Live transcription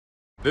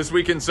This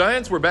week in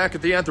science, we're back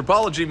at the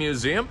Anthropology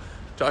Museum,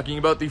 talking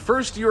about the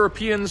first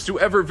Europeans to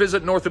ever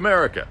visit North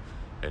America.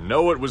 And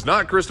no, it was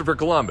not Christopher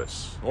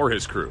Columbus, or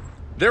his crew.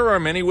 There are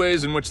many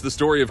ways in which the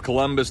story of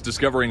Columbus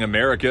discovering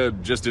America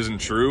just isn't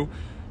true.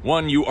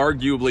 One, you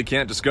arguably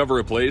can't discover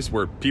a place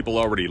where people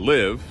already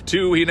live.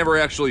 Two, he never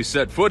actually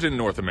set foot in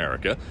North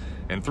America.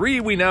 And three,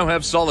 we now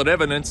have solid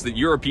evidence that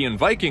European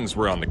Vikings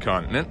were on the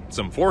continent,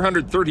 some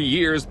 430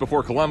 years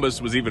before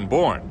Columbus was even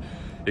born.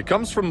 It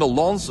comes from the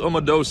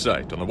L'Anse-aux-Meadows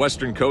site on the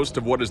western coast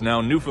of what is now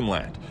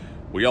Newfoundland.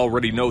 We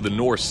already know the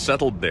Norse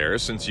settled there,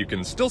 since you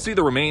can still see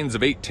the remains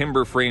of 8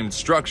 timber-framed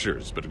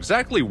structures, but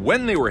exactly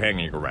when they were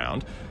hanging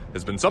around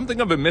has been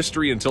something of a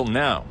mystery until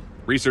now.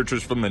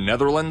 Researchers from the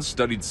Netherlands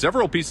studied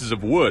several pieces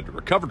of wood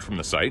recovered from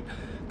the site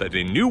that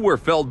they knew were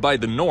felled by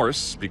the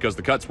Norse because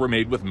the cuts were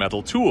made with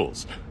metal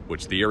tools,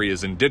 which the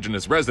area's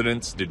indigenous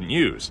residents didn't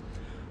use.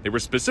 They were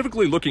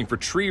specifically looking for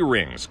tree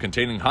rings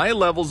containing high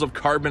levels of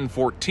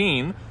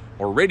carbon-14,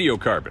 or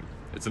radiocarbon.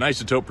 It's an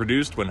isotope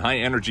produced when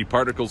high-energy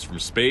particles from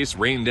space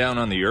rain down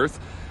on the Earth,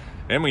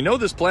 and we know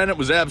this planet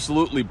was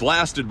absolutely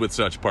blasted with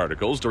such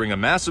particles during a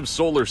massive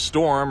solar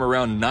storm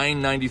around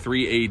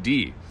 993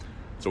 AD.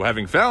 So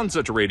having found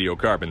such a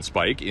radiocarbon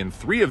spike in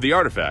 3 of the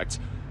artifacts,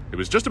 it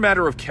was just a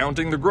matter of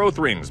counting the growth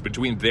rings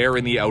between there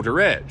and the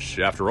outer edge.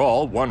 After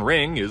all, 1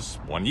 ring is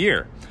 1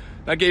 year.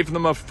 That gave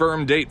them a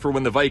firm date for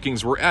when the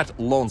Vikings were at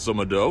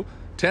L'Anse-aux-Meadows,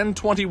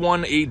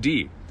 1021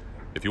 AD.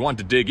 If you want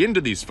to dig into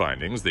these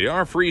findings, they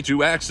are free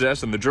to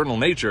access in the journal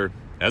Nature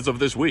as of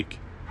this week.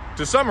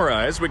 To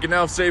summarize, we can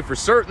now say for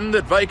certain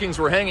that Vikings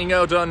were hanging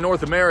out on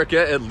North America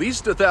at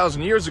least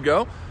 1,000 years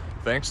ago,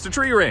 thanks to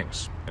tree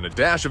rings and a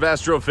dash of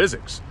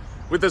astrophysics.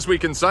 With This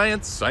Week in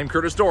Science, I'm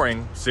Kurtis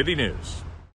Doering, City News.